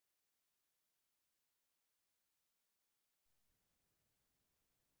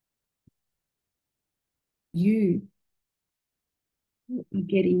you are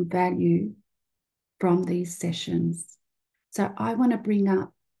getting value from these sessions. So I want to bring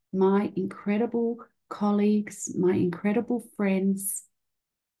up my incredible colleagues, my incredible friends,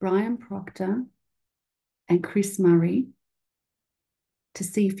 Brian Proctor and Chris Murray, to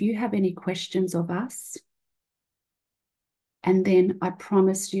see if you have any questions of us. And then I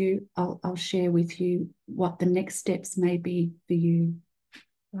promise you, I'll share with you what the next steps may be for you.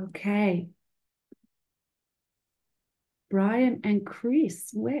 Okay. Brian and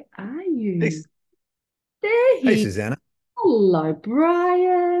Chris, where are Hey, you? There hey, he. Susanna. Hello,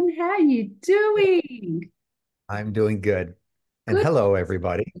 Brian. How are you doing? I'm doing good. And Good. hello,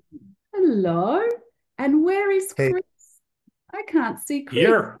 everybody. Hello. And where is Hey, Chris? I can't see Chris.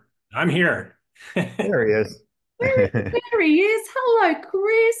 Here, I'm here. there he is. There he is. Hello,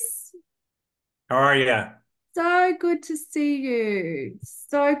 Chris. How are you? So good to see you.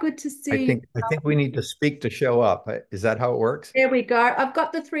 So good to I see you. think I think we need to speak to show up. Is that how it works? There we go. I've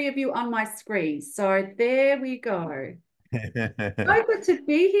got the three of you on my screen. So there we go. So good to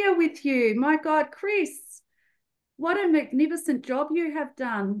be here with you. My God, Chris, what a magnificent job you have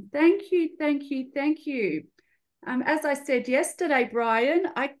done. Thank you, thank you, thank you. As I said yesterday, Brian,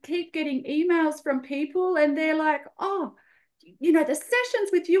 I keep getting emails from people and they're like, oh, the sessions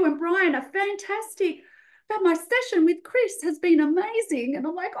with you and Brian are fantastic. But my session with Chris has been amazing. And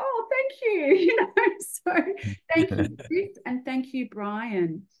I'm like, oh, thank you. So thank you, Chris, and thank you,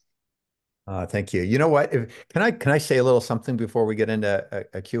 Brian. Thank you. You know what? Can I say a little something before we get into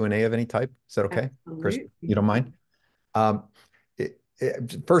a Q&A of any type? Is that okay? Chris, you Absolutely. don't mind? Um,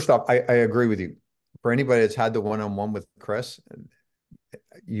 First off, I agree with you. For anybody that's had the one-on-one with Chris,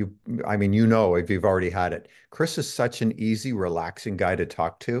 you, I mean, if you've already had it. Chris is such an easy, relaxing guy to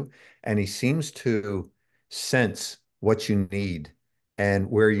talk to, and he seems to sense what you need and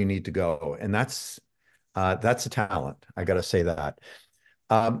where you need to go. And that's a talent. I got to say that.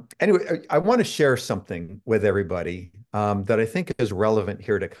 Anyway, I want to share something with everybody that I think is relevant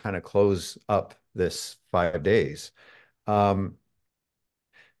here to kind of close up this 5 days. Um,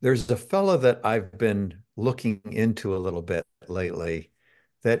 there's a fella that I've been looking into a little bit lately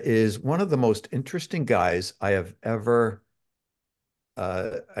that is one of the most interesting guys I have ever,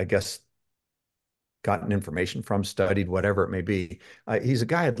 I guess, gotten information from, studied, whatever it may be. He's a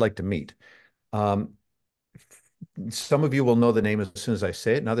guy I'd like to meet. Um, some of you will know the name as soon as I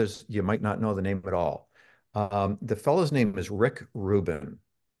say it, and others you might not know the name at all. The fellow's name is Rick Rubin.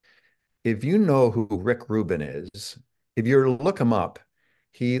 If you know who Rick Rubin is, if you look him up,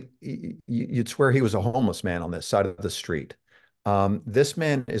 you'd swear he was a homeless man on this side of the street. This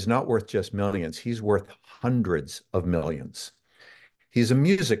man is not worth just millions. He's worth hundreds of millions. He's a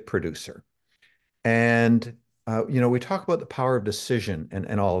music producer. And, we talk about the power of decision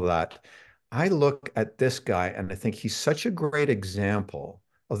and all of that. I look at this guy and I think he's such a great example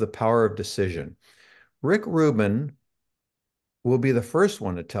of the power of decision. Rick Rubin will be the first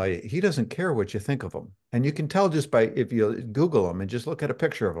one to tell you he doesn't care what you think of him. And you can tell just by if you Google him and just look at a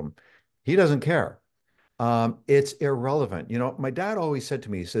picture of him, he doesn't care. It's irrelevant. My dad always said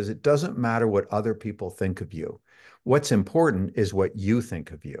to me, he says, it doesn't matter what other people think of you. What's important is what you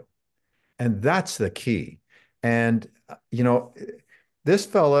think of you. And that's the key. And, this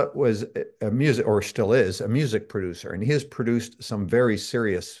fella was a music, or still is, a music producer, and he has produced some very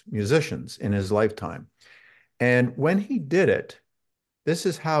serious musicians in his lifetime. And when he did it, this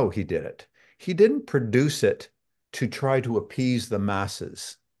is how he did it. He didn't produce it to try to appease the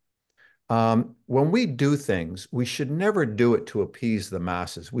masses. When we do things, we should never do it to appease the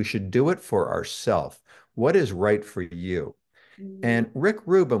masses. We should do it for ourselves. What is right for you? Mm, And Rick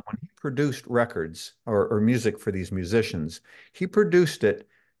Rubin, when he produced records or music for these musicians, he produced it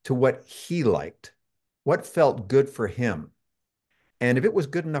to what he liked, what felt good for him. And if it was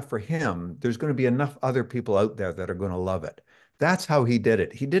good enough for him, there's going to be enough other people out there that are going to love it. That's how he did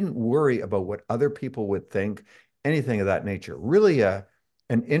it. He didn't worry about what other people would think, anything of that nature. Really an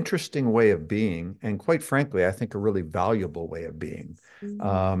interesting way of being. And quite frankly, I think a really valuable way of being. mm,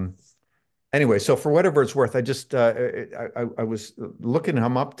 Um, Anyway, so for whatever it's worth, I was looking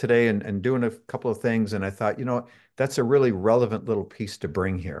him up today and doing a couple of things, and I thought, that's a really relevant little piece to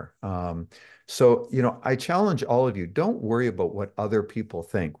bring here. So, I challenge all of you, don't worry about what other people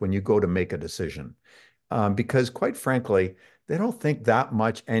think when you go to make a decision, because quite frankly, they don't think that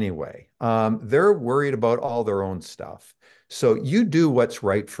much anyway. They're worried about all their own stuff. So you do what's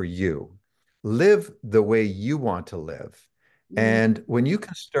right for you. Live the way you want to live. mm. And when you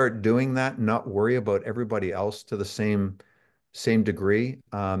can start doing that, not worry about everybody else to the same degree,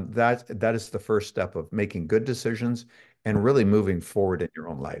 that is the first step of making good decisions and really moving forward in your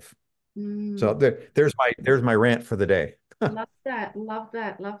own life. So Mm. there's my rant for the day. Love that. Love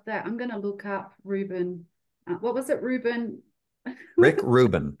that. Love that. I'm going to look up Ruben. What was it, Ruben? Rick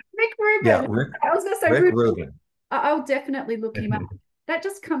Rubin. Rick Yeah, Rubin. I was going to say Rick Ruben. Rubin. I'll definitely look him up. That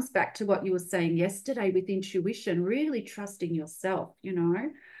just comes back to what you were saying yesterday with intuition, really trusting yourself, you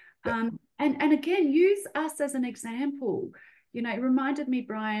know. Yeah. And again, use us as an example. You know, it reminded me,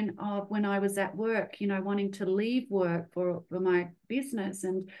 Brian, of when I was at work, you know, wanting to leave work for my business,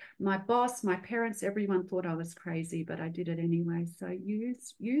 and my boss, my parents, everyone thought I was crazy, but I did it anyway. So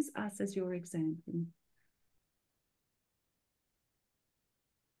use us as your example.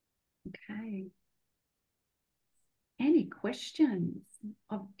 Okay. Any questions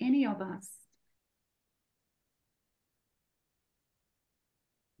of any of us?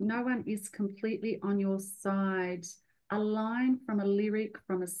 No one is completely on your side. A line from a lyric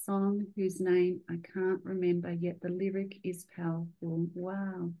from a song whose name I can't remember, yet the lyric is powerful.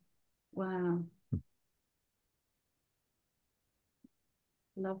 Wow. Wow.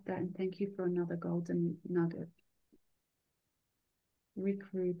 Love that. And thank you for another golden nugget. Rick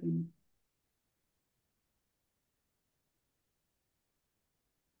Rubin.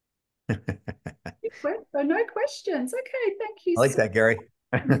 So no questions. Okay, thank you I like so that, Gary.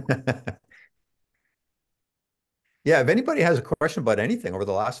 much. Yeah, if anybody has a question about anything over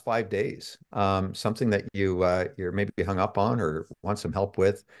the last 5 days, something that you're maybe hung up on or want some help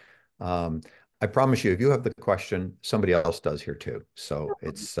with, um, I promise you, if you have the question, somebody else does here too. So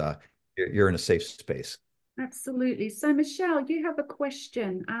it's you're in a safe space. Absolutely. So, Michelle, you have a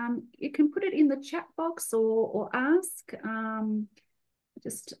question. You can put it in the chat box or ask.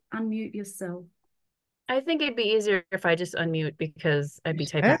 Just unmute yourself. I think it'd be easier if I just unmute because I'd be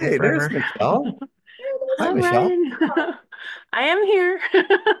typing Hey, there's forever. Michelle. Hi, All Michelle. right. I am here.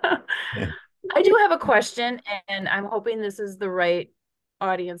 Yeah. I do have a question, and I'm hoping this is the right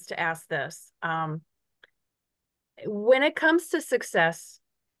audience to ask this. When it comes to success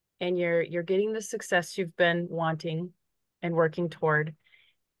and you're getting the success you've been wanting and working toward,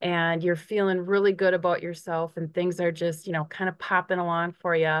 and you're feeling really good about yourself and things are just, kind of popping along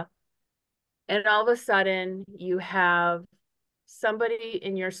for you. And all of a sudden you have somebody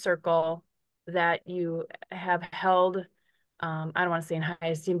in your circle that you have held, I don't want to say in high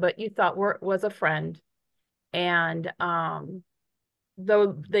esteem, but you thought was a friend. And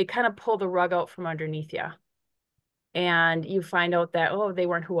though they kind of pull the rug out from underneath you, and you find out that, oh, they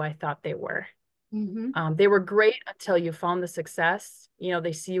weren't who I thought they were. They were great until you found the success.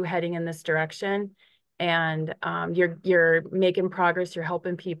 They see you heading in this direction, and you're making progress. You're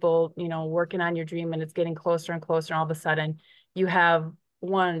helping people. Working on your dream, and it's getting closer and closer. And all of a sudden, you have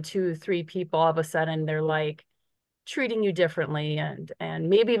one, two, three people. All of a sudden, they're like treating you differently, and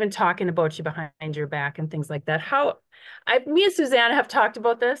maybe even talking about you behind your back and things like that. Me and Suzanne have talked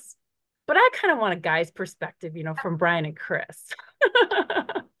about this, but I kind of want a guy's perspective. From Brian and Chris.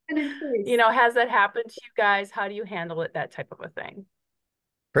 Has that happened to you guys? How do you handle it, that type of a thing?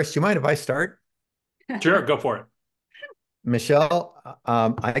 Chris, do you mind if I start? Sure, go for it. Michelle,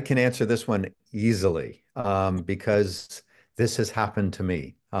 I can answer this one easily because this has happened to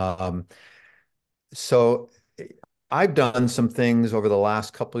me. So I've done some things over the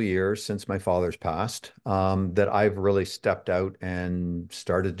last couple of years since my father's passed that I've really stepped out and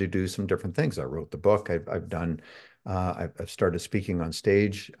started to do some different things. I wrote the book. I've started speaking on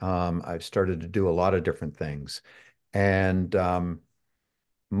stage. I've started to do a lot of different things, and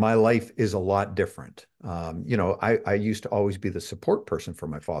my life is a lot different. I used to always be the support person for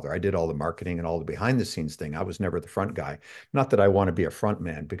my father. I did all the marketing and all the behind the scenes thing. I was never the front guy. Not that I want to be a front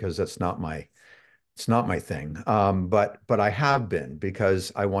man because it's not my thing. But I have been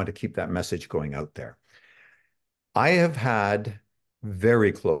because I want to keep that message going out there. I have had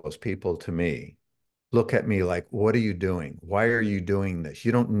very close people to me look at me like, what are you doing? Why are you doing this?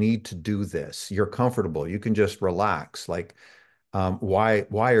 You don't need to do this. You're comfortable. You can just relax. Like, why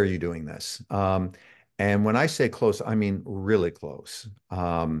are you doing this? And when I say close, I mean really close.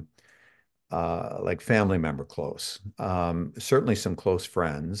 Like family member close. Certainly some close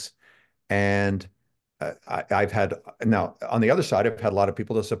friends. And I've had now on the other side, I've had a lot of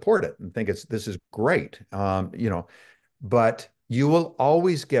people to support it and think this is great. But you will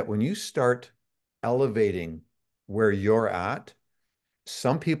always get when you start elevating where you're at,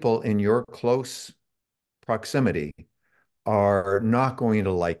 some people in your close proximity are not going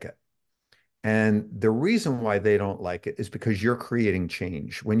to like it. And the reason why they don't like it is because you're creating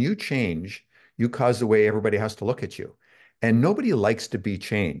change. When you change, you cause the way everybody has to look at you. And nobody likes to be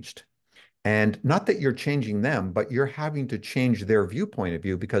changed. And not that you're changing them, but you're having to change their viewpoint of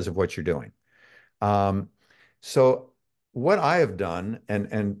you because of what you're doing. So what I have done,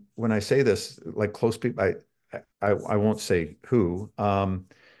 and when I say this, like close people, I won't say who,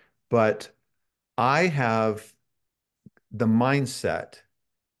 but I have the mindset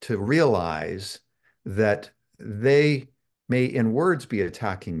to realize that they may in words be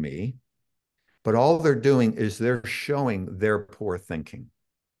attacking me, but all they're doing is they're showing their poor thinking,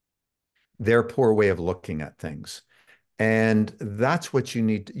 their poor way of looking at things. And that's what you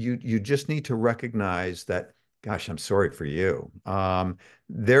need. You just need to recognize that, gosh, I'm sorry for you.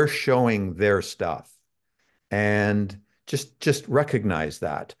 They're showing their stuff, and just recognize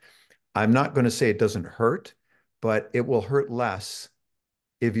that. I'm not going to say it doesn't hurt, but it will hurt less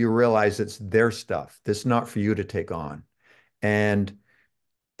if you realize it's their stuff. That's not for you to take on. And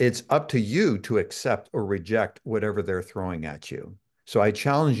it's up to you to accept or reject whatever they're throwing at you. So I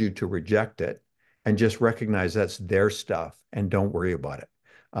challenge you to reject it and just recognize that's their stuff and don't worry about it.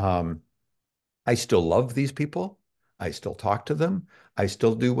 Um, I still love these people. I still talk to them. I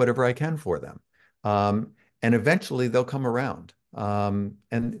still do whatever I can for them. And eventually they'll come around. And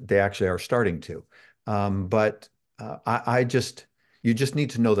they actually are starting to. But you just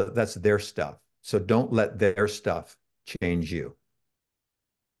need to know that that's their stuff. So don't let their stuff change you.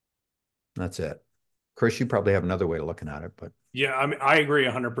 That's it. Chris, you probably have another way of looking at it, but Yeah, I mean, I agree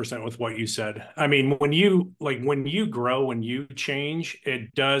 100% with what you said. I mean, when you grow, when you change,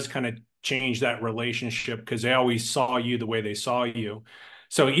 it does kind of change that relationship because they always saw you the way they saw you.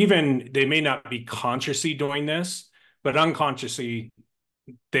 So even they may not be consciously doing this, but unconsciously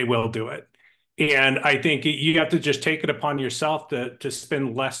they will do it. And I think you have to just take it upon yourself to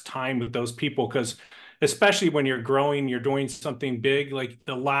spend less time with those people because especially when you're growing, you're doing something big, like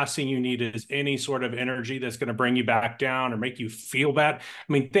the last thing you need is any sort of energy that's going to bring you back down or make you feel bad.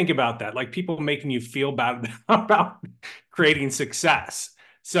 I mean, think about that, like people making you feel bad about creating success.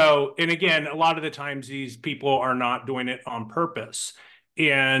 So, and again, a lot of the times these people are not doing it on purpose.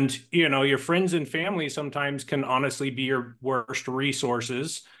 And, your friends and family sometimes can honestly be your worst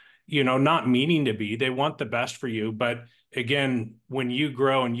resources, not meaning to be. They want the best for you. But again, when you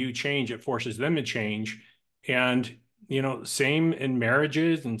grow and you change, it forces them to change. And, same in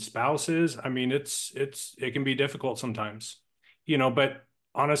marriages and spouses. I mean, it can be difficult sometimes, but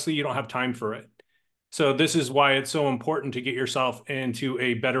honestly, you don't have time for it. So this is why it's so important to get yourself into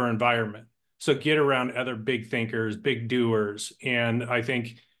a better environment. So get around other big thinkers, big doers. And I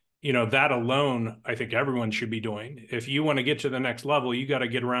think, that alone, I think everyone should be doing. If you want to get to the next level, you got to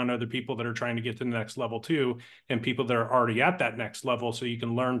get around other people that are trying to get to the next level too, and people that are already at that next level so you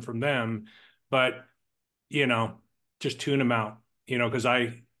can learn from them. But, just tune them out, because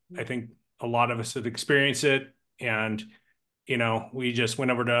I think a lot of us have experienced it. And, we just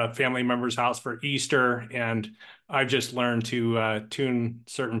went over to a family member's house for Easter, and I've just learned to tune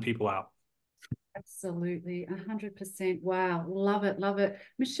certain people out. Absolutely, 100%. Wow, love it, love it.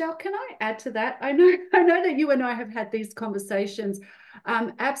 Michelle, can I add to that? I know that you and I have had these conversations.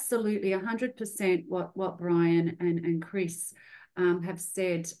 Absolutely, 100% what Brian and Chris have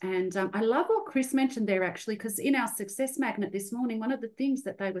said. And I love what Chris mentioned there, actually, because in our Success Magnet this morning, one of the things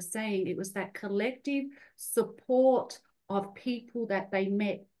that they were saying, it was that collective support of people that they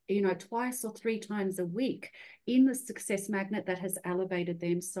met twice or three times a week in the Success Magnet that has elevated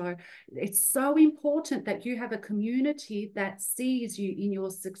them. So it's so important that you have a community that sees you in your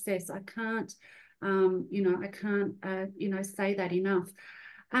success. I can't say that enough.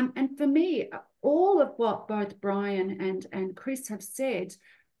 And for me, all of what both Brian and Chris have said,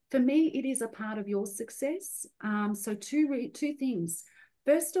 for me, it is a part of your success. So two things.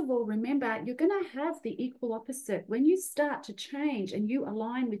 First of all, remember, you're going to have the equal opposite. When you start to change and you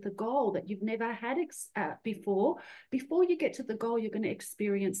align with a goal that you've never had before you get to the goal, you're going to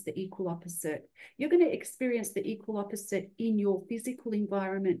experience the equal opposite. You're going to experience the equal opposite in your physical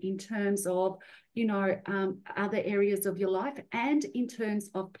environment in terms of, other areas of your life and in terms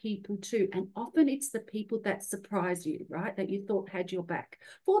of people too. And often it's the people that surprise you, right? That you thought had your back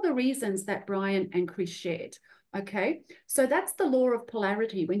for the reasons that Brian and Chris shared. Okay, so that's the law of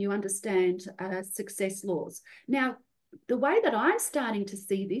polarity when you understand success laws. Now, the way that I'm starting to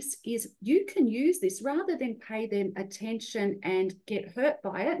see this is you can use this rather than pay them attention and get hurt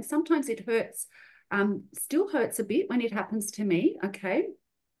by it. And sometimes it hurts, still hurts a bit when it happens to me, okay?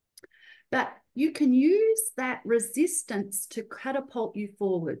 But you can use that resistance to catapult you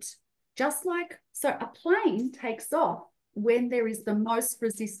forward. Just like, so a plane takes off when there is the most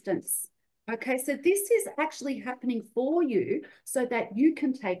resistance. Okay, so this is actually happening for you so that you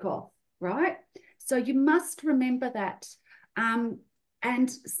can take off, right? So you must remember that. And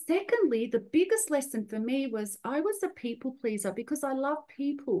secondly, the biggest lesson for me was I was a people pleaser because I love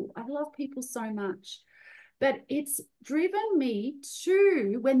people. I love people so much. but it's driven me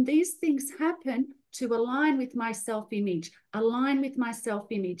to, when these things happen, to align with my self-image, align with my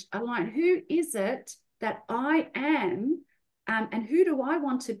self-image, align. Who is it that I am, and who do I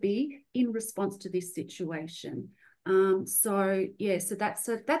want to be in response to this situation? So yeah, so that's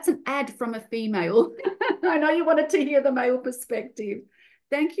an ad from a female. I know you wanted to hear the male perspective.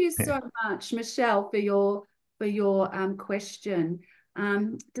 Thank you so much, Michelle, for your question.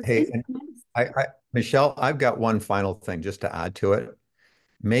 Hey, Michelle, I've got one final thing just to add to it.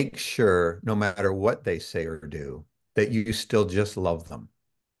 Make sure, no matter what they say or do, that you still just love them.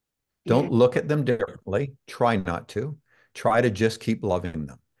 Don't look at them differently. Try not to. Try to just keep loving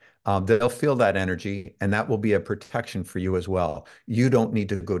them. They'll feel that energy, and that will be a protection for you as well. You don't need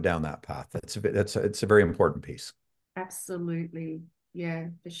to go down that path. It's a very important piece. Absolutely. Yeah,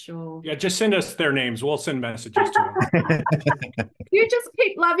 for sure. Yeah, just send us their names. We'll send messages to them. You just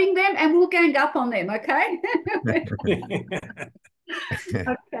keep loving them and we'll gang up on them, okay?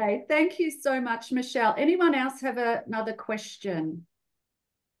 Okay, thank you so much, Michelle. Anyone else have another question?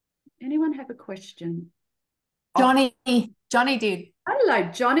 Anyone have a question? Johnny did. Hello,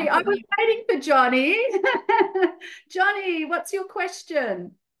 Johnny. I was waiting for Johnny. Johnny, what's your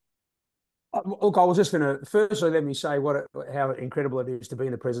question? Look, I was just going to firstly let me say how incredible it is to be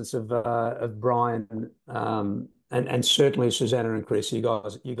in the presence of Brian and certainly Suzana and Chris. You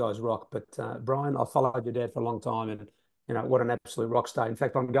guys rock. But Brian, I followed your dad for a long time, and what an absolute rock star. In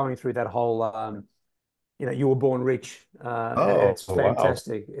fact, I'm going through that whole you were born rich. It's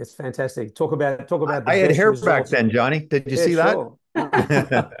fantastic. Wow. It's fantastic. Talk about. I had hair back then, Johnny. Did you see that? Sure.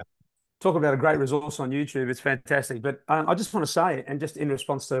 Talk about a great resource on YouTube. It's fantastic. But I just want to say, and just in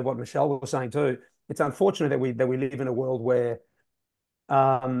response to what Michelle was saying too, it's unfortunate that we live in a world where,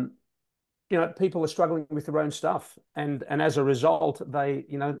 people are struggling with their own stuff, and as a result,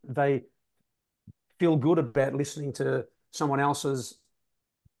 they feel good about listening to someone else's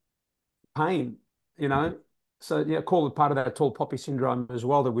pain. So call it part of that tall poppy syndrome as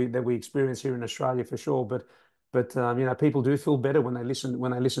well that we experience here in Australia for sure. But people do feel better when they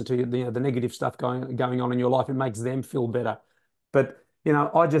listen to the negative stuff going on in your life. It makes them feel better. But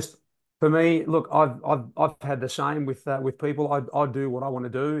for me, look, I've had the same with people. I do what I want to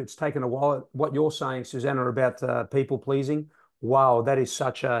do. It's taken a while. What you're saying, Suzana, about people pleasing. Wow, that is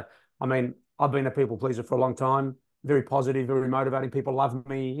such a. I mean, I've been a people pleaser for a long time. Very positive, very motivating. People love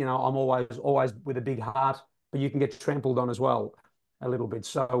me. I'm always with a big heart. But you can get trampled on as well, a little bit.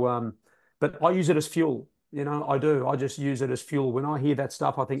 So, but I use it as fuel. I do. I just use it as fuel. When I hear that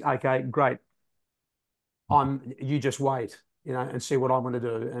stuff, I think, okay, great. You just wait, and see what I'm going to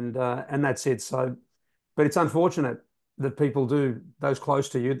do, and that's it. So, but it's unfortunate that people do, those close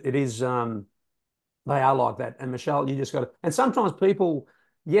to you. It is, they are like that. And Michelle, you just got to. And sometimes people,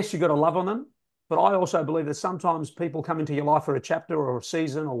 yes, you got to love on them, but I also believe that sometimes people come into your life for a chapter or a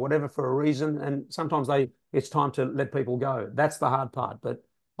season or whatever for a reason, and sometimes it's time to let people go. That's the hard part, but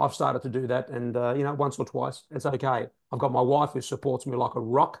I've started to do that, and once or twice, it's okay. I've got my wife who supports me like a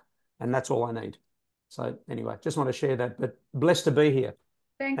rock, and that's all I need. So anyway, just want to share that. But blessed to be here.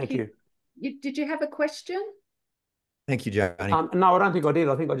 Thank you. Did you have a question? Thank you, Johnny. No, I don't think I did.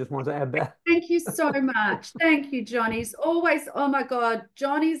 I think I just wanted to add that. Thank you so much. Thank you, Johnny. It's always, oh my God,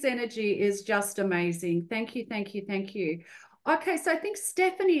 Johnny's energy is just amazing. Thank you, thank you, thank you. Okay, so I think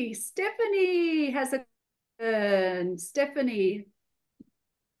Stephanie has a turn. Stephanie.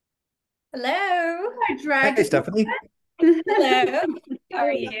 Hello. Hi, Dragon. Hey, Stephanie. Hello. How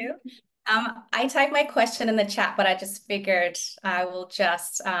are you? I typed my question in the chat, but I just figured I will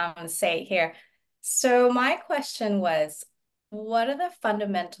just say it here. So my question was, what are the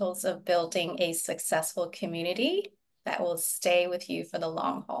fundamentals of building a successful community that will stay with you for the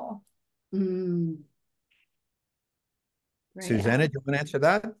long haul? Suzana, do you want to answer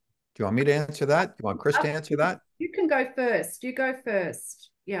that? Do you want me to answer that? Do you want Chris to answer that? You can go first. You go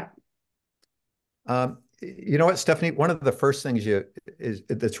first. Yeah. You know what, Stephanie? One of the first things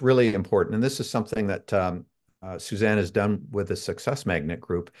that's really important, and this is something that Suzana has done with the Success Magnet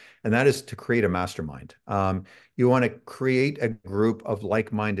group, and that is to create a mastermind. You want to create a group of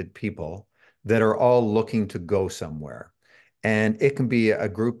like-minded people that are all looking to go somewhere. And it can be a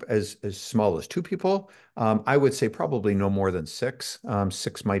group as small as 2 people. I would say probably no more than 6.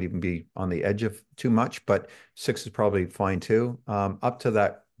 6 might even be on the edge of too much, but 6 is probably fine too, up to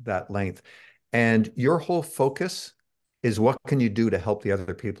that length. And your whole focus is what can you do to help the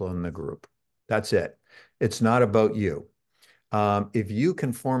other people in the group? That's it. It's not about you. If you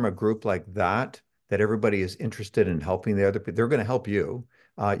can form a group like that everybody is interested in helping the other people, they're going to help you.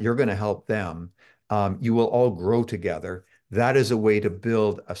 You're going to help them. You will all grow together. That is a way to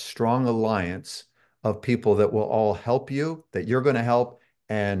build a strong alliance of people that will all help you, that you're going to help.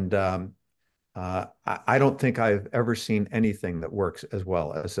 And I don't think I've ever seen anything that works as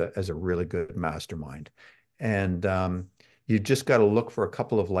well as a really good mastermind. And you just got to look for a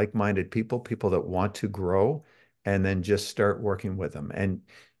couple of like-minded people, people that want to grow, and then just start working with them. And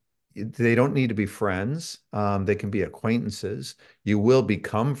they don't need to be friends. They can be acquaintances. You will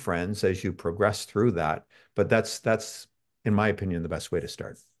become friends as you progress through that. But that's, in my opinion, the best way to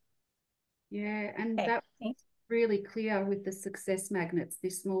start. Yeah, and Okay. that was really clear with the success magnets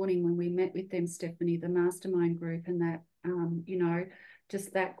this morning when we met with them, Stephanie, the mastermind group, and that, you know,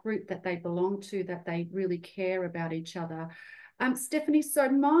 just that group that they belong to, that they really care about each other. Stephanie, so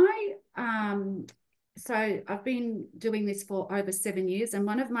so I've been doing this for over 7 years, and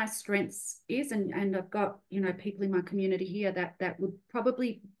one of my strengths is, and I've got, you know, people in my community here that would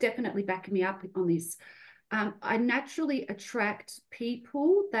probably definitely back me up on this. I naturally attract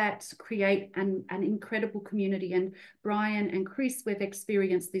people that create an incredible community. And Brian and Chris, we've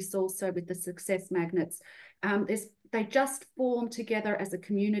experienced this also with the success magnets. They just form together as a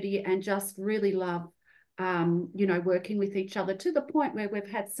community and just really love, you know, working with each other, to the point where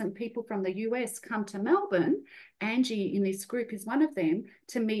we've had some people from the US come to Melbourne. Angie in this group is one of them,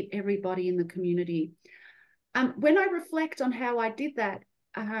 to meet everybody in the community. When I reflect on how I did that,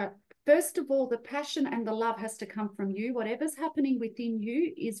 first of all, the passion and the love has to come from you. Whatever's happening within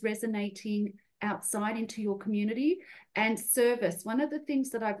you is resonating outside into your community. And service, one of the things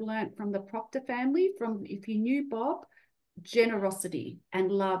that I've learned from the Proctor family, from, if you knew Bob, generosity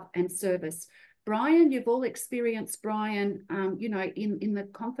and love and service. Brian, you've all experienced Brian, you know, in the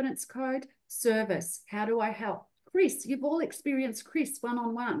confidence code, service. How do I help? Chris, you've all experienced Chris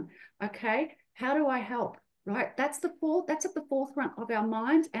one-on-one. Okay, how do I help? Right, that's at the forefront of our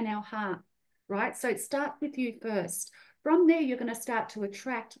mind and our heart, right? So it starts with you first. From there, you're going to start to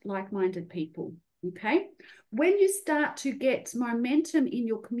attract like-minded people, okay? When you start to get momentum in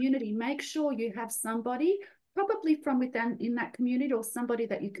your community, make sure you have somebody, probably from within in that community, or somebody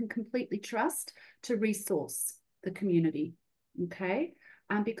that you can completely trust, to resource the community, okay?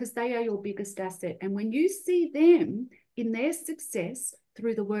 Because they are your biggest asset. And when you see them in their success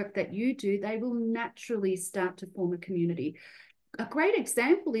through the work that you do, they will naturally start to form a community. A great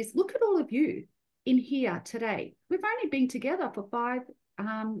example is, look at all of you in here today. We've only been together for five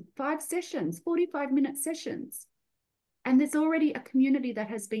sessions, 45-minute sessions. And there's already a community that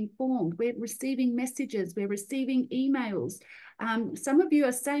has been formed. We're receiving messages, we're receiving emails. Some of you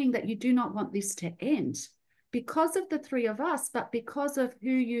are saying that you do not want this to end because of the three of us, but because of who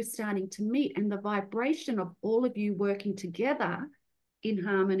you're starting to meet and the vibration of all of you working together in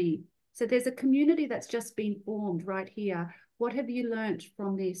harmony. So there's a community that's just been formed right here. What have you learned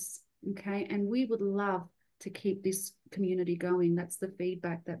from this? Okay, and we would love to keep this community going. That's the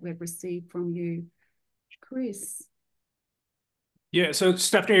feedback that we've received from you. Chris. Yeah, so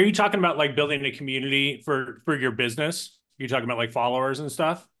Stephanie, are you talking about like building a community for your business? You're talking about like followers and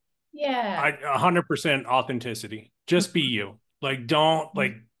stuff? Yeah. 100% authenticity. Just be you. Like, don't,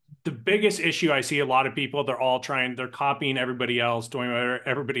 like, the biggest issue I see a lot of people, they're copying everybody else, doing what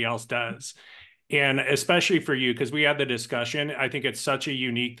everybody else does. And especially for you, because we had the discussion, I think it's such a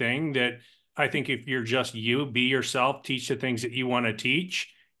unique thing that I think if you're just you, be yourself, teach the things that you want to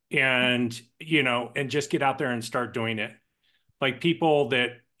teach, and, you know, and just get out there and start doing it. Like, people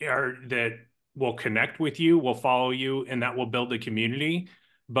that will connect with you, will follow you, and that will build the community.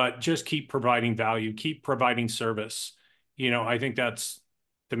 But just keep providing value, keep providing service. You know, I think that's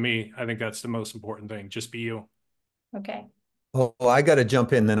the most important thing. Just be you. Okay. Oh, I got to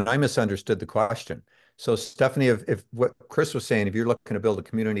jump in. Then I misunderstood the question. So, Stephanie, if what Chris was saying, if you're looking to build a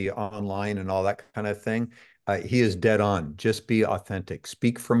community online and all that kind of thing, he is dead on. Just be authentic.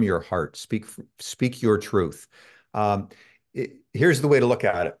 Speak from your heart. Speak your truth. Here's the way to look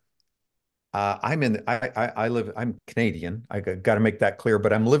at it. I'm Canadian. I got to make that clear,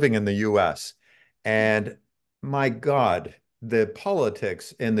 but I'm living in the US. And my God, the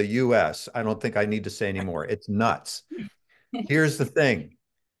politics in the US, I don't think I need to say anymore. It's nuts. Here's the thing.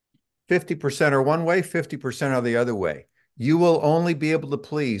 50% are one way, 50% are the other way. You will only be able to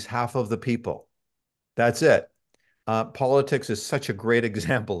please half of the people. That's it. Politics is such a great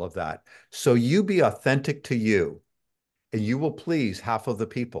example of that. So you be authentic to you, and you will please half of the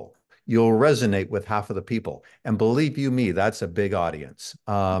people. You'll resonate with half of the people. And believe you me, that's a big audience.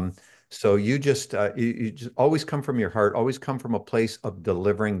 So you just always come from your heart, always come from a place of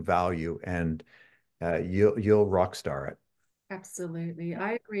delivering value, and you'll rock star it. Absolutely.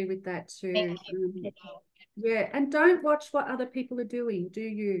 I agree with that too. Yeah, and don't watch what other people are doing, do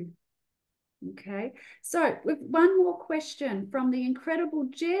you? Okay, so with one more question from the incredible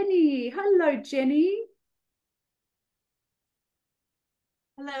Jenny. Hello, Jenny.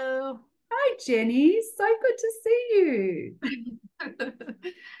 Hello. Hi, Jenny. So good to see you.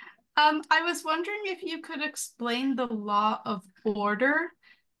 I was wondering if you could explain the law of order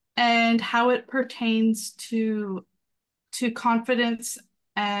and how it pertains to confidence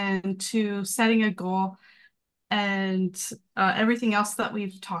and to setting a goal and everything else that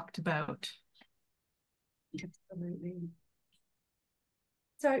we've talked about. Absolutely.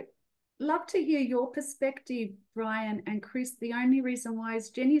 So, love to hear your perspective, Brian and Chris. The only reason why is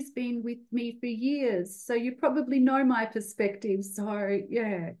Jenny's been with me for years, so you probably know my perspective. So,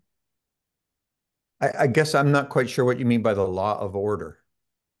 yeah. I guess I'm not quite sure what you mean by the law of order.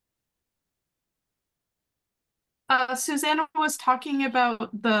 Suzana was talking about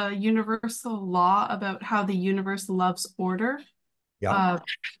the universal law, about how the universe loves order. Yeah.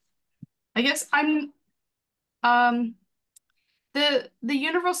 I guess the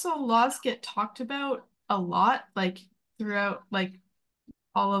universal laws get talked about a lot, like throughout like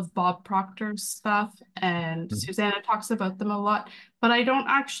all of Bob Proctor's stuff, and Suzana talks about them a lot, but I don't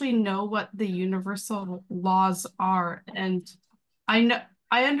actually know what the universal laws are. And I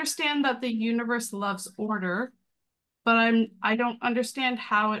understand that the universe loves order, but I don't understand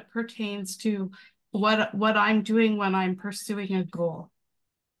how it pertains to what I'm doing when I'm pursuing a goal.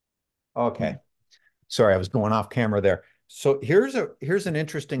 Okay. Sorry, I was going off camera there. So here's an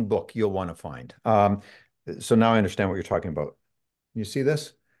interesting book you'll want to find. So now I understand what you're talking about. You see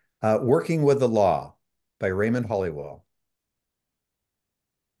this? Working with the Law by Raymond Hollywell.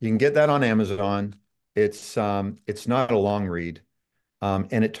 You can get that on Amazon. It's not a long read,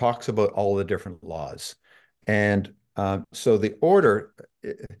 and it talks about all the different laws. And so the order,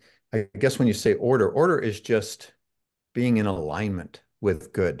 I guess when you say order is just being in alignment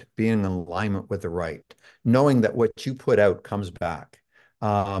with good, being in alignment with the right, knowing that what you put out comes back.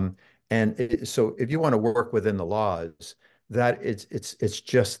 So if you want to work within the laws, that it's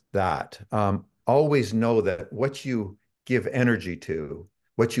just that. Always know that what you give energy to,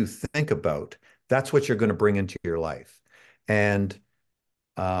 what you think about, that's what you're going to bring into your life. And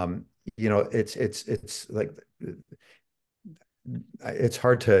it's like it's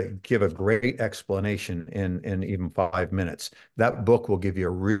hard to give a great explanation in even 5 minutes. That book will give you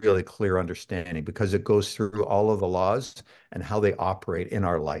a really clear understanding because it goes through all of the laws and how they operate in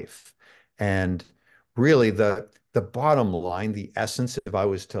our life. And really the bottom line, the essence, if I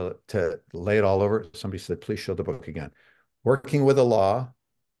was to lay it all over, somebody said, please show the book again. Working with the Law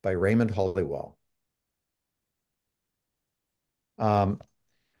by Raymond Hollywell. The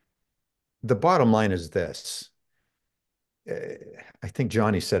bottom line is this. I think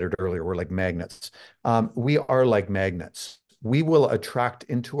Johnny said it earlier, we're like magnets. We are like magnets. We will attract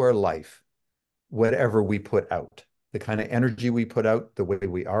into our life whatever we put out, the kind of energy we put out, the way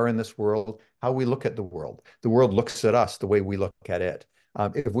we are in this world, how we look at the world. The world looks at us the way we look at it.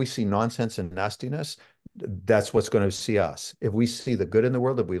 If we see nonsense and nastiness, that's what's going to see us. If we see the good in the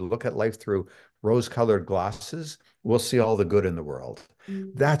world, if we look at life through rose-colored glasses, we'll see all the good in the world.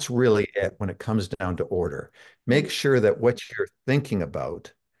 That's really it when it comes down to order. Make sure that what you're thinking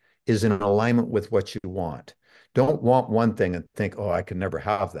about is in alignment with what you want. Don't want one thing and think, oh, I can never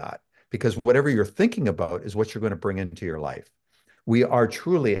have that. Because whatever you're thinking about is what you're going to bring into your life. We are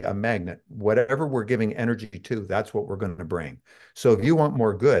truly a magnet. Whatever we're giving energy to, that's what we're going to bring. So if you want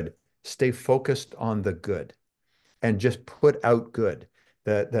more good, stay focused on the good and just put out good.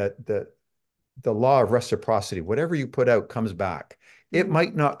 The law of reciprocity, whatever you put out comes back. It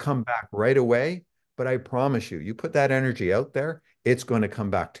might not come back right away, but I promise you, you put that energy out there, it's going to come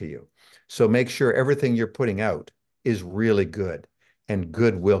back to you. So make sure everything you're putting out is really good, and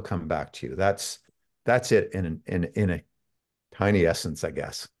good will come back to you. That's it in a tiny essence, I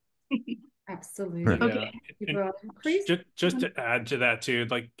guess. Absolutely. Yeah. Okay. Chris? Just to add to that too,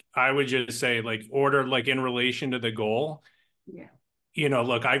 like I would just say like order, like in relation to the goal. Yeah. You know,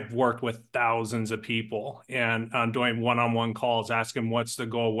 look, I've worked with thousands of people and I'm doing one-on-one calls, ask them, what's the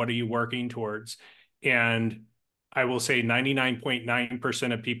goal? What are you working towards? And I will say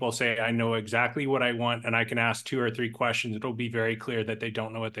 99.9% of people say, I know exactly what I want. And I can ask 2 or 3 questions. It'll be very clear that they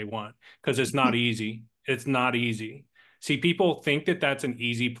don't know what they want because it's not easy. It's not easy. See, people think that that's an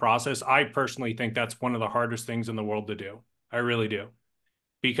easy process. I personally think that's one of the hardest things in the world to do. I really do.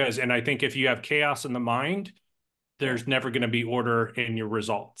 And I think if you have chaos in the mind, there's never going to be order in your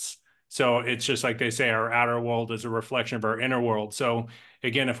results. So it's just like they say, our outer world is a reflection of our inner world. So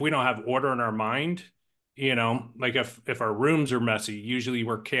again, if we don't have order in our mind, you know, like if our rooms are messy, usually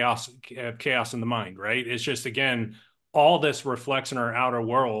we're chaos in the mind, right? It's just, again, all this reflects in our outer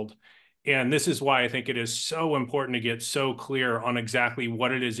world. And this is why I think it is so important to get so clear on exactly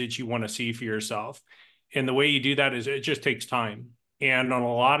what it is that you want to see for yourself. And the way you do that is it just takes time. And on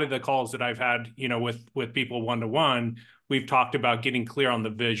a lot of the calls that I've had, you know, with people one-to-one, we've talked about getting clear on the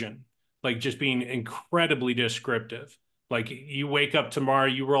vision, like just being incredibly descriptive. Like you wake up tomorrow,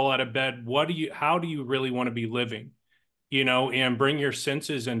 you roll out of bed, how do you really want to be living? You know, and bring your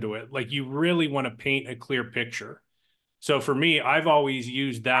senses into it. Like you really want to paint a clear picture. So for me, I've always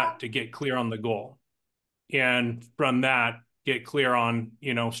used that to get clear on the goal. And from that, get clear on,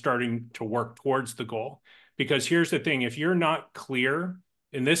 you know, starting to work towards the goal. Because here's the thing, if you're not clear,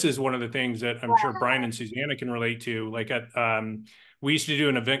 and this is one of the things that I'm sure Brian and Suzana can relate to, like we used to do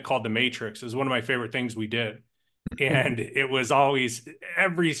an event called The Matrix. It was one of my favorite things we did. And it was always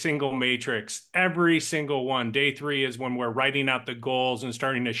every single matrix, every single one. Day 3 is when we're writing out the goals and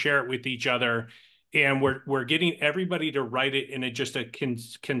starting to share it with each other. And we're getting everybody to write it in just a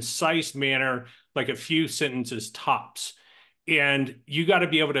concise manner, like a few sentences tops. And you got to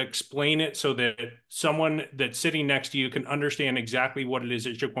be able to explain it so that someone that's sitting next to you can understand exactly what it is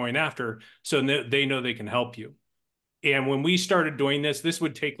that you're going after, so that they know they can help you. And when we started doing this, this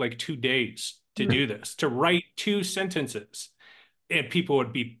would take like 2 days to do this, to write 2 sentences. And people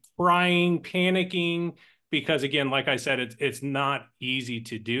would be crying, panicking, because again, like I said, it's not easy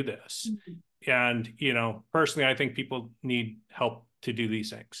to do this. And, you know, personally, I think people need help to do these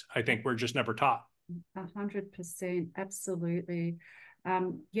things. I think we're just never taught. 100%, absolutely.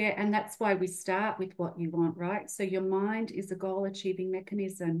 Yeah, and that's why we start with what you want, right? So your mind is a goal-achieving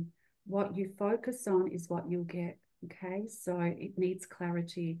mechanism. What you focus on is what you'll get, okay? So it needs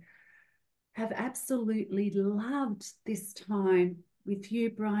clarity. Have absolutely loved this time with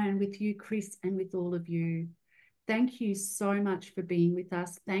you, Brian, with you, Chris, and with all of you. Thank you so much for being with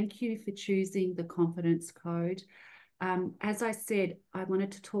us. Thank you for choosing the Confidence Code. As I said, I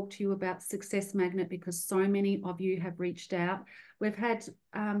wanted to talk to you about Success Magnet because so many of you have reached out. We've had,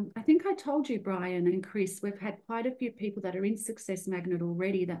 I think I told you, Brian and Chris, we've had quite a few people that are in Success Magnet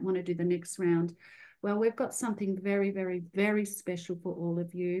already that want to do the next round. Well, we've got something very, very, very special for all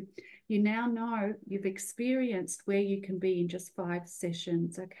of you. You now know, you've experienced where you can be in just 5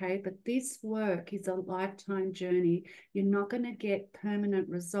 sessions, okay? But this work is a lifetime journey. You're not going to get permanent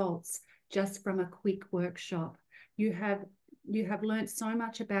results just from a quick workshop. You have learned so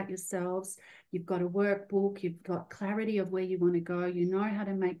much about yourselves. You've got a workbook. You've got clarity of where you want to go. You know how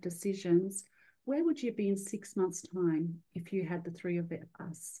to make decisions. Where would you be in 6 months' time if you had the 3 of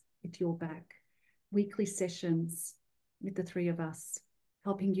us at your back? Weekly sessions with the 3 of us,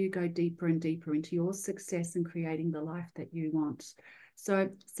 helping you go deeper and deeper into your success and creating the life that you want. So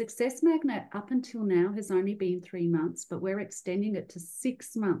Success Magnet up until now has only been 3 months, but we're extending it to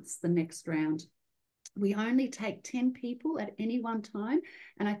 6 months the next round. We only take 10 people at any one time,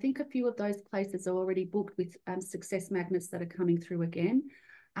 and I think a few of those places are already booked with Success Magnets that are coming through again.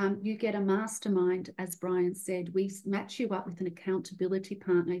 You get a mastermind, as Brian said. We match you up with an accountability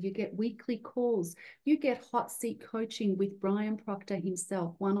partner. You get weekly calls. You get hot seat coaching with Brian Proctor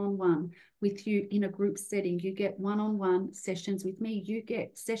himself, one-on-one with you in a group setting. You get one-on-one sessions with me. You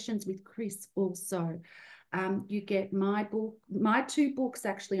get sessions with Chris also. You get my book, my 2 books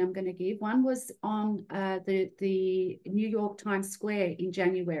actually I'm going to give. One was on the New York Times Square in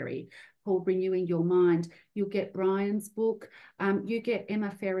January, called Renewing Your Mind. You'll get Brian's book. You get Emma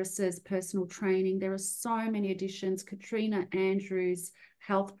Ferris's personal training. There are so many editions. Katrina Andrews'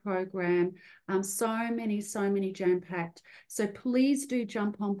 health program. So many jam-packed. So please do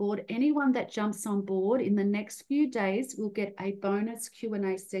jump on board. Anyone that jumps on board in the next few days will get a bonus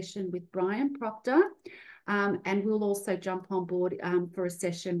Q&A session with Brian Proctor. And we'll also jump on board for a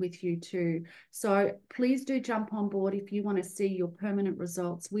session with you too. So please do jump on board if you want to see your permanent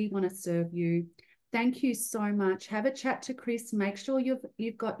results. We want to serve you. Thank you so much. Have a chat to Chris. Make sure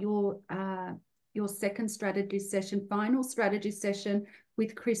you've got your second strategy session, final strategy session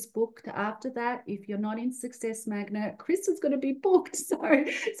with Chris booked. After that, if you're not in Success Magnet, Chris is going to be booked. So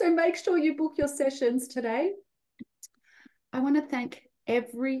make sure you book your sessions today. I want to thank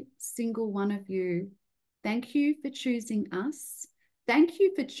every single one of you. Thank you for choosing us. Thank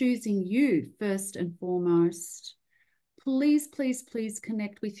you for choosing you first and foremost. Please, please, please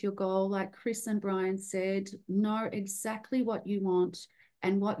connect with your goal. Like Chris and Brian said, know exactly what you want,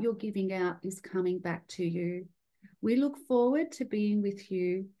 and what you're giving out is coming back to you. We look forward to being with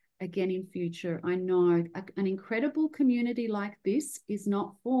you again in future. I know an incredible community like this is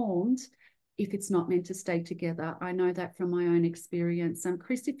not formed if it's not meant to stay together. I know that from my own experience.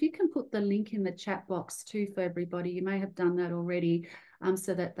 Chris, if you can put the link in the chat box too for everybody, you may have done that already,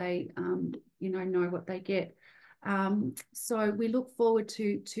 so that they know what they get. So we look forward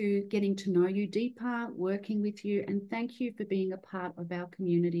to getting to know you deeper, working with you, and thank you for being a part of our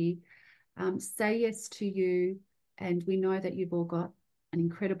community. Say yes to you, and we know that you've all got an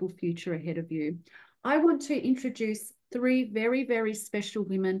incredible future ahead of you. I want to introduce three very, very special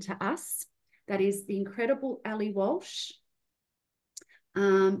women to us. That is the incredible Ali Walsh,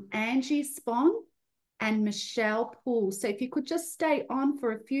 Angie Spon, and Michelle Poole. So if you could just stay on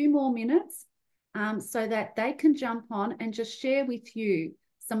for a few more minutes so that they can jump on and just share with you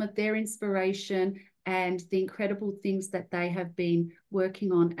some of their inspiration and the incredible things that they have been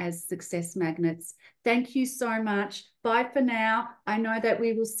working on as success magnets. Thank you so much. Bye for now. I know that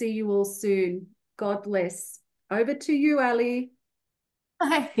we will see you all soon. God bless. Over to you, Ali.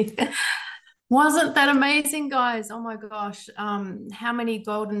 Hey. Wasn't that amazing, guys? Oh my gosh. How many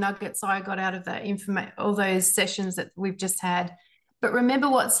golden nuggets I got out of that information, all those sessions that we've just had. But remember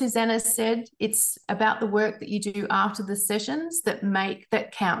what Suzana said, it's about the work that you do after the sessions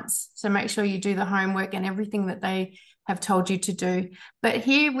that counts. So make sure you do the homework and everything that they have told you to do. But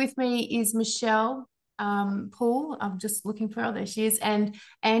here with me is Michelle Poole. I'm just looking for her. There she is. And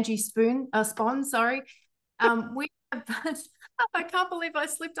Angie Spon, sorry. We have, I can't believe I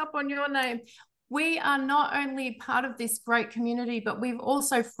slipped up on your name. We are not only part of this great community, but we've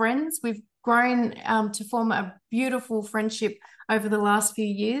also friends. We've grown to form a beautiful friendship over the last few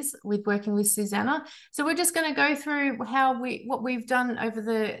years with working with Suzana. So we're just going to go through what we've done over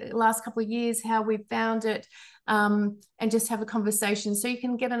the last couple of years, how we've found it, and just have a conversation so you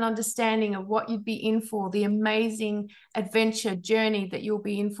can get an understanding of what you'd be in for, the amazing adventure journey that you'll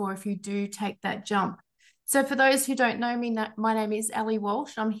be in for if you do take that jump. So for those who don't know me, my name is Ali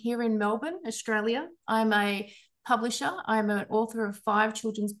Walsh. I'm here in Melbourne, Australia. I'm a publisher. I'm an author of 5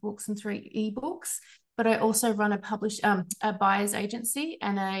 children's books and 3 ebooks, but I also run a buyer's agency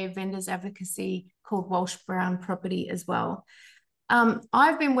and a vendor's advocacy called Walsh Brown Property as well.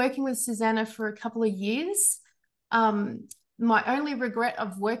 I've been working with Suzana for a couple of years. My only regret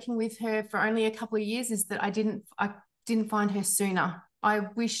of working with her for only a couple of years is that I didn't find her sooner. I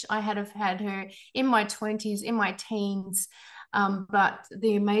wish I had her in my 20s, in my teens, but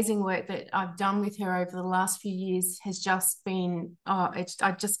the amazing work that I've done with her over the last few years has just been, I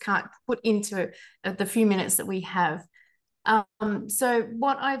just can't put into it the few minutes that we have. So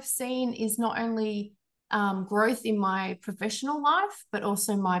what I've seen is not only growth in my professional life, but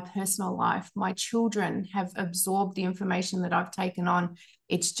also my personal life. My children have absorbed the information that I've taken on.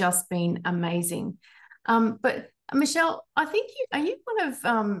 It's just been amazing. But Michelle, I think are you one of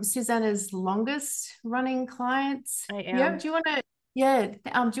Suzana's longest running clients? I am. Yeah. Do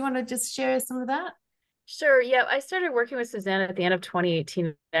you want to just share some of that? Sure. Yeah, I started working with Suzana at the end of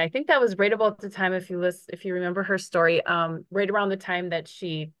 2018. I think that was right about the time, if you remember her story, right around the time that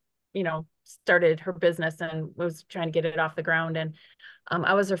she, started her business and was trying to get it off the ground. And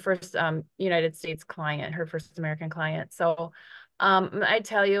I was her first United States client, her first American client. So I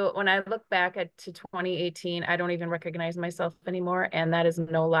tell you, when I look back to 2018, I don't even recognize myself anymore. And that is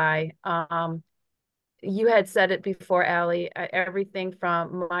no lie. You had said it before, Ali, everything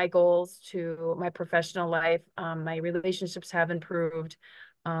from my goals to my professional life, my relationships have improved.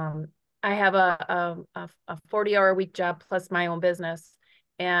 I have a 40-hour-a-week job plus my own business.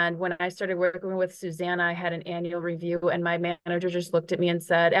 And when I started working with Suzana, I had an annual review, and my manager just looked at me and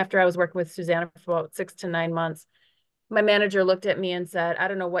said, after I was working with Suzana for about 6 to 9 months, my manager looked at me and said, I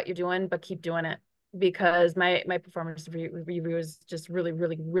don't know what you're doing, but keep doing it, because my performance review is just really,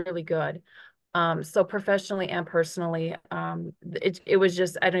 really, really good. So professionally and personally, it was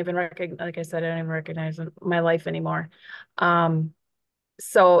just, I don't even recognize, like I said, I don't even recognize my life anymore.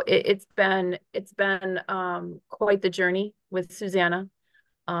 So it's been quite the journey with Suzana.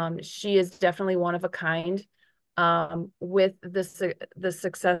 She is definitely one of a kind, with the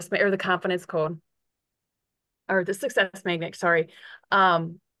success or the confidence code, or the success magnet, sorry.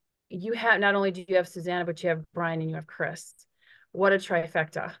 You have, not only do you have Suzana, but you have Brian and you have Chris. What a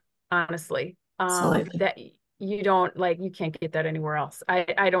trifecta, honestly. That you don't, you can't get that anywhere else.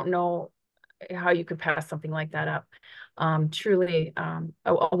 I don't know how you could pass something like that up. Truly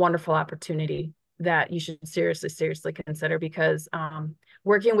a wonderful opportunity that you should seriously consider, because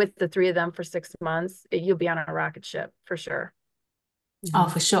working with the 3 of them for 6 months, you'll be on a rocket ship for sure. Oh,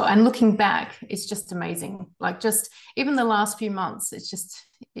 for sure. And looking back, it's just amazing. Just even the last few months, it's just,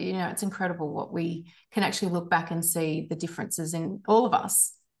 it's incredible what we can actually look back and see the differences in all of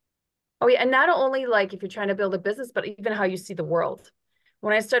us. Oh yeah, and not only if you're trying to build a business, but even how you see the world.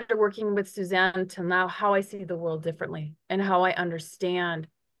 When I started working with Suzana till now, how I see the world differently and how I understand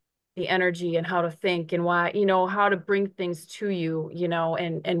the energy and how to think and why, you know, how to bring things to you, you know,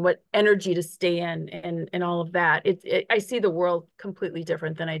 and what energy to stay in and all of that. I see the world completely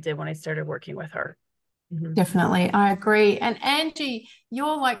different than I did when I started working with her. Definitely. I agree. And Angie,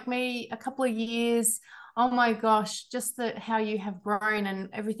 you're like me, a couple of years. Oh my gosh, just how you have grown and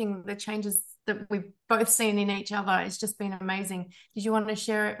everything, the changes that we've both seen in each other. It's just been amazing. Did you want to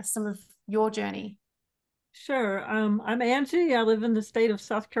share some of your journey? Sure. I'm Angie. I live in the state of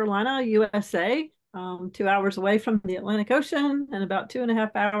South Carolina, USA, 2 hours away from the Atlantic Ocean and about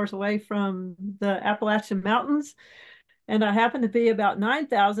 2.5 hours away from the Appalachian Mountains. And I happen to be about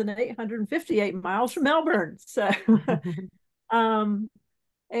 9,858 miles from Melbourne. So, and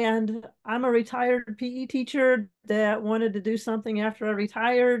I'm a retired PE teacher that wanted to do something after I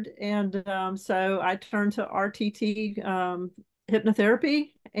retired. And so I turned to RTT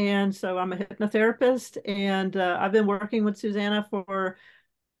hypnotherapy. And so I'm a hypnotherapist. And I've been working with Suzana for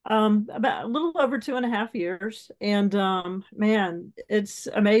about a little over 2.5 years. And man, it's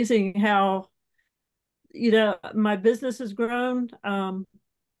amazing how, you know, my business has grown.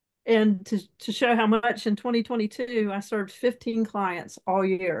 And to show how much, in 2022, I served 15 clients all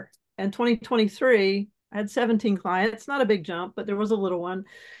year. And 2023, I had 17 clients, not a big jump, but there was a little one.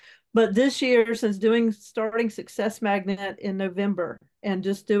 But this year, since starting Success Magnet in November and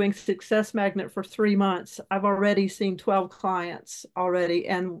just doing Success Magnet for 3 months, I've already seen 12 clients already.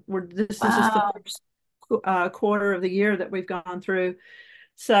 And this is just the first quarter of the year that we've gone through.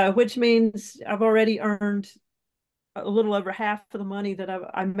 So, which means I've already earned a little over half of the money that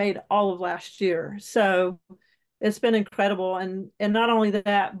I made all of last year. So it's been incredible. And not only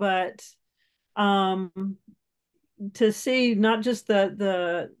that, but to see not just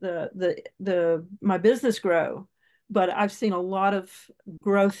my business grow, but I've seen a lot of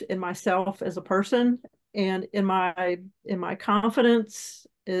growth in myself as a person and in my confidence.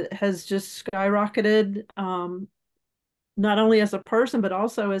 It has just skyrocketed. Not only as a person, but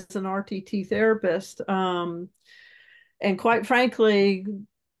also as an RTT therapist. And quite frankly,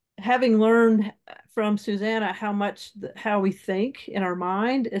 having learned from Suzana how we think in our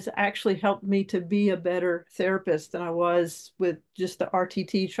mind, has actually helped me to be a better therapist than I was with just the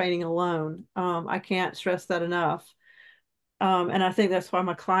RTT training alone. I can't stress that enough. And I think that's why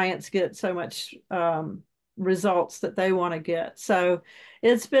my clients get so much results that they want to get. So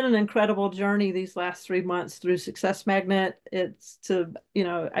it's been an incredible journey these last 3 months through Success Magnet.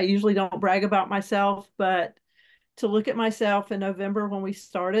 I usually don't brag about myself, but to look at myself in November when we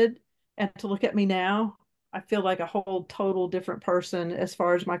started and to look at me now, I feel like a whole total different person as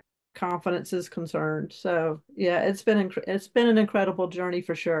far as my confidence is concerned. So yeah, it's been an incredible journey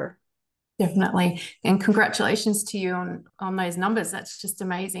for sure. Definitely. And congratulations to you on those numbers. That's just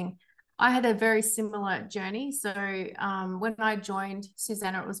amazing. I had a very similar journey. So when I joined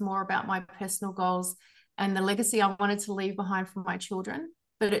Suzana, it was more about my personal goals and the legacy I wanted to leave behind for my children,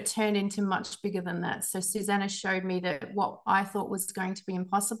 but it turned into much bigger than that. So Suzana showed me that what I thought was going to be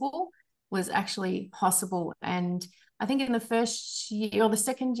impossible was actually possible. And I think in the first year or the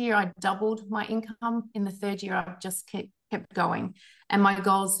second year, I doubled my income. In the third year, I've just kept going. And my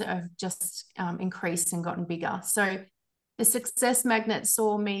goals have just increased and gotten bigger. So the Success Magnet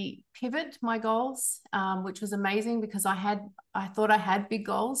saw me pivot my goals, which was amazing because I thought I had big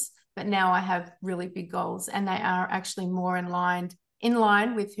goals, but now I have really big goals, and they are actually more in line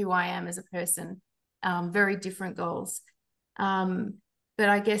with who I am as a person. Very different goals. But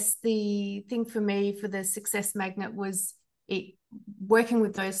I guess the thing for me for the Success Magnet was working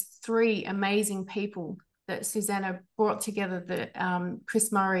with those 3 amazing people that Suzana brought together,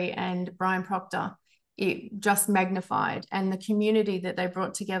 Chris Murray and Brian Proctor. It just magnified, and the community that they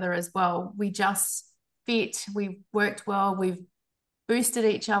brought together as well. We just fit, we worked well, we've boosted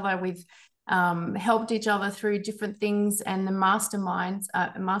each other, we've helped each other through different things, and the mastermind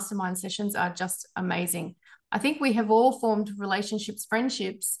sessions are just amazing. I think we have all formed relationships,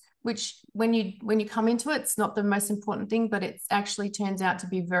 friendships, which when you come into it, it's not the most important thing, but it actually turns out to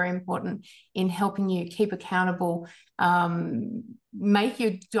be very important in helping you keep accountable, make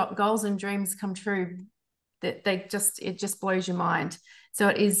your goals and dreams come true. It just blows your mind. So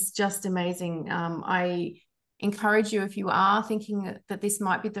it is just amazing. I encourage you, if you are thinking that this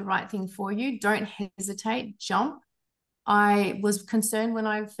might be the right thing for you, don't hesitate, jump. I was concerned when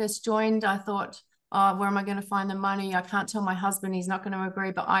I first joined. I thought, oh, where am I going to find the money? I can't tell my husband, he's not going to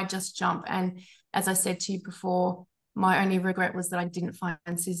agree, but I just jump. And as I said to you before, my only regret was that I didn't find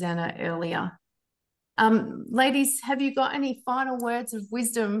Suzana earlier. Ladies, have you got any final words of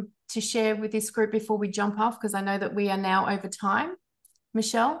wisdom to share with this group before we jump off? Because I know that we are now over time.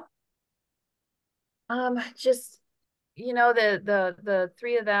 Michelle? Just you know, the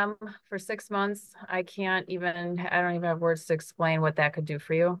three of them for 6 months, I don't even have words to explain what that could do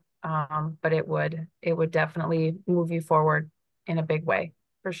for you. But it would definitely move you forward in a big way,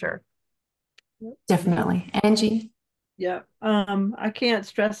 for sure. Definitely. Angie? Yeah. I can't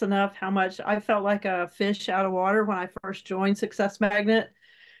stress enough how much I felt like a fish out of water when I first joined Success Magnet,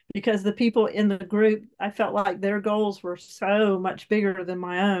 because the people in the group, I felt like their goals were so much bigger than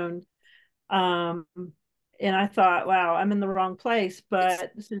my own. Um, and I thought, wow, I'm in the wrong place.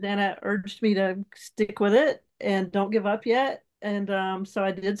 But Suzana urged me to stick with it and don't give up yet. And so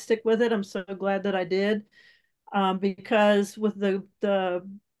I did stick with it. I'm so glad that I did, because with the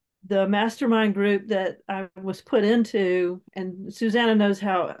mastermind group that I was put into, and Suzana knows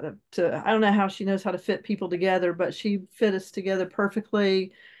how to, I don't know how she knows how to fit people together, but she fit us together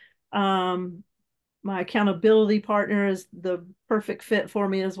perfectly. My accountability partner is the perfect fit for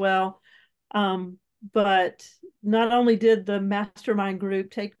me as well. But not only did the mastermind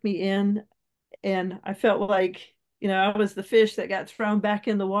group take me in, and I felt like, I was the fish that got thrown back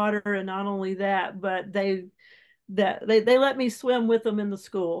in the water, and not only that, but they let me swim with them in the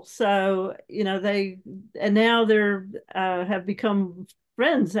school. So, and now they're have become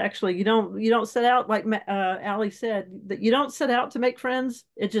friends. Actually, you don't set out, like Allie said, that you don't set out to make friends.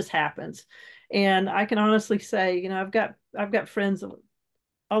 It just happens. And I can honestly say, I've got friends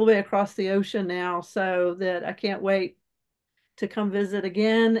all the way across the ocean now, so that I can't wait to come visit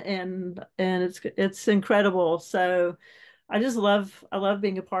again. And it's incredible. So I love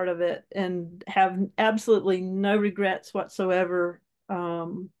being a part of it, and have absolutely no regrets whatsoever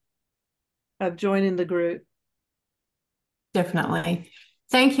of joining the group. Definitely.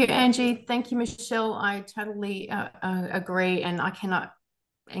 Thank you, Angie. Thank you, Michelle. I totally agree, and I cannot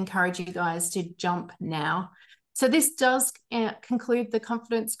encourage you guys to jump now. So this does conclude the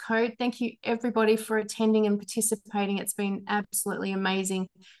Confidence Code. Thank you, everybody, for attending and participating. It's been absolutely amazing.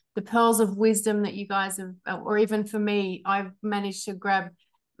 The pearls of wisdom that you guys have, or even for me, I've managed to grab.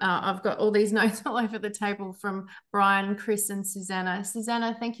 I've got all these notes all over the table from Brian, Chris, and Suzana.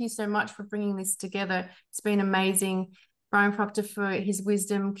 Suzana, thank you so much for bringing this together. It's been amazing. Brian Proctor for his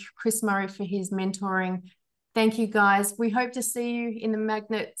wisdom, Chris Murray for his mentoring. Thank you, guys. We hope to see you in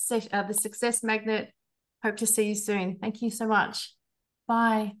the Success Magnet. Hope to see you soon. Thank you so much.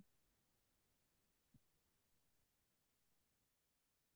 Bye.